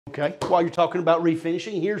Okay, while you're talking about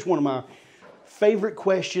refinishing, here's one of my favorite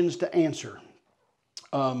questions to answer.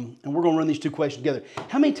 And we're going to run these two questions together.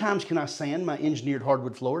 How many times can I sand my engineered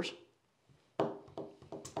hardwood floors?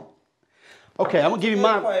 Okay, I'm going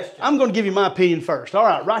to give you my opinion first.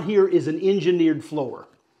 All right here is an engineered floor.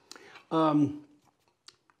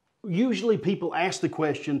 Usually people ask the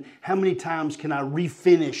question, how many times can I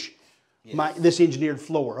refinish this engineered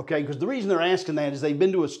floor? Okay, because the reason they're asking that is they've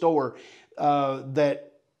been to a store that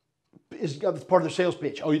is part of their sales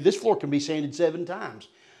pitch. Oh, this floor can be sanded 7 times.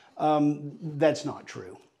 That's not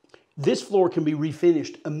true. This floor can be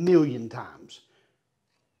refinished 1,000,000 times.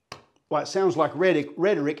 Well, it sounds like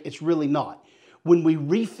rhetoric, it's really not. When we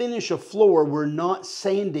refinish a floor, we're not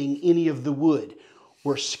sanding any of the wood.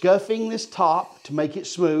 We're scuffing this top to make it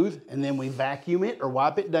smooth, and then we vacuum it or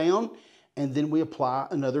wipe it down, and then we apply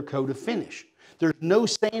another coat of finish. There's no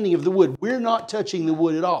sanding of the wood. We're not touching the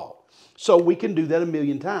wood at all. So we can do that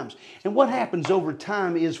 1,000,000 times. And what happens over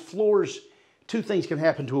time is floors, 2 things can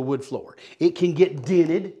happen to a wood floor. It can get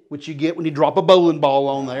dented, which you get when you drop a bowling ball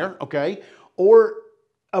on there, okay? Or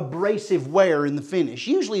abrasive wear in the finish.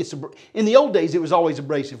 Usually in the old days, it was always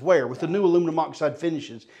abrasive wear. With the new aluminum oxide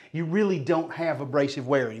finishes, you really don't have abrasive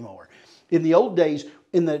wear anymore. In the old days,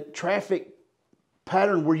 in the traffic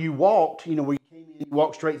pattern where you walked, you know, where you came in, you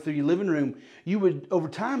walked straight through your living room, over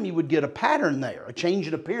time, you would get a pattern there, a change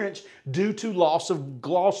in appearance due to loss of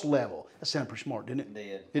gloss level. That sounded pretty smart, didn't it? It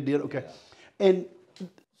did. It did? Okay. Yeah. And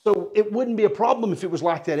so it wouldn't be a problem if it was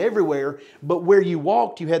like that everywhere, but where you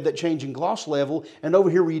walked, you had that change in gloss level, and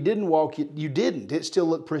over here where you didn't walk, you didn't. It still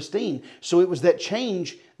looked pristine. So it was that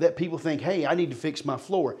change that people think, hey, I need to fix my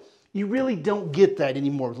floor. You really don't get that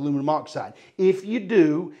anymore with aluminum oxide. If you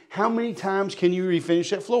do, how many times can you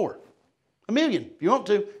refinish that floor? 1,000,000. If you want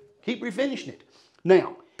to, keep refinishing it.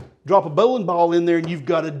 Now, drop a bowling ball in there and you've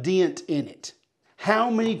got a dent in it. How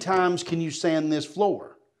many times can you sand this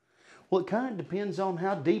floor? Well, it kind of depends on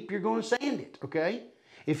how deep you're going to sand it, okay?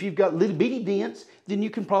 If you've got little bitty dents, then you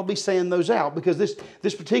can probably sand those out, because this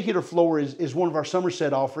particular floor is one of our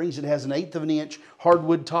Somerset offerings. It has an 1/8 of an inch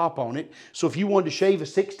hardwood top on it. So if you wanted to shave a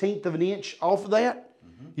 1/16 of an inch off of that,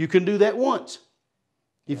 you can do that once.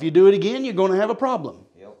 If you do it again, you're going to have a problem.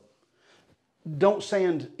 Yep. Don't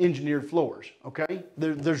sand engineered floors, okay?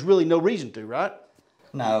 There's really no reason to, right?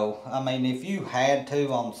 No, I mean, if you had to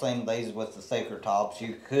on some of these with the thicker tops,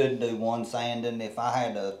 you could do one sanding. If I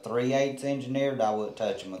had a 3/8 engineered, I wouldn't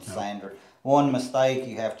touch them with the sander. One mistake,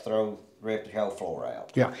 you have to rip the whole floor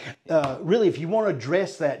out. Yeah. Really, if you want to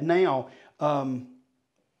address that now, buy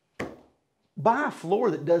a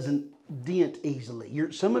floor that doesn't dent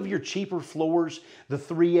easily. Some of your cheaper floors, the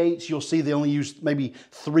 3/8, you'll see they only use maybe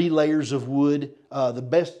 3 layers of wood. The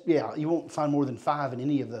best, you won't find more than 5 in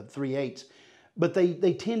any of the 3/8. But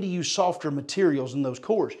they tend to use softer materials in those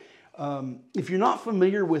cores. If you're not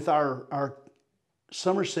familiar with our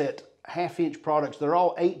Somerset 1/2 inch products, they're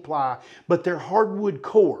all 8-ply, but they're hardwood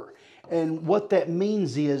core. And what that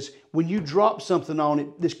means is when you drop something on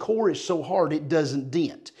it, this core is so hard it doesn't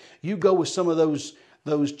dent. You go with some of those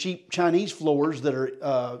cheap Chinese floors that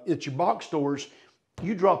are at your box stores,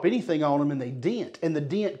 you drop anything on them and they dent. And the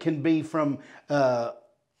dent can be from a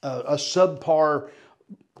subpar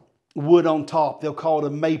wood on top. They'll call it a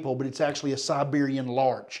maple, but it's actually a Siberian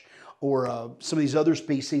larch, or some of these other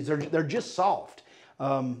species. They're just soft.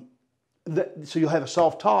 So you'll have a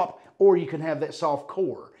soft top, or you can have that soft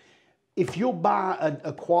core. If you'll buy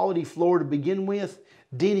a quality floor to begin with,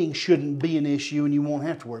 denting shouldn't be an issue, and you won't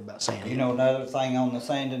have to worry about sanding. You know another thing on the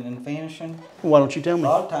sanding and finishing? Why don't you tell me? A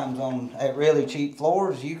lot of times at really cheap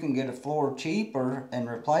floors, you can get a floor cheaper and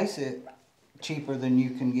replace it cheaper than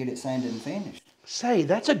you can get it sanded and finished. Say,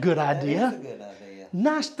 that's a good idea. That is a good idea.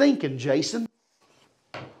 Nice thinking, Jason.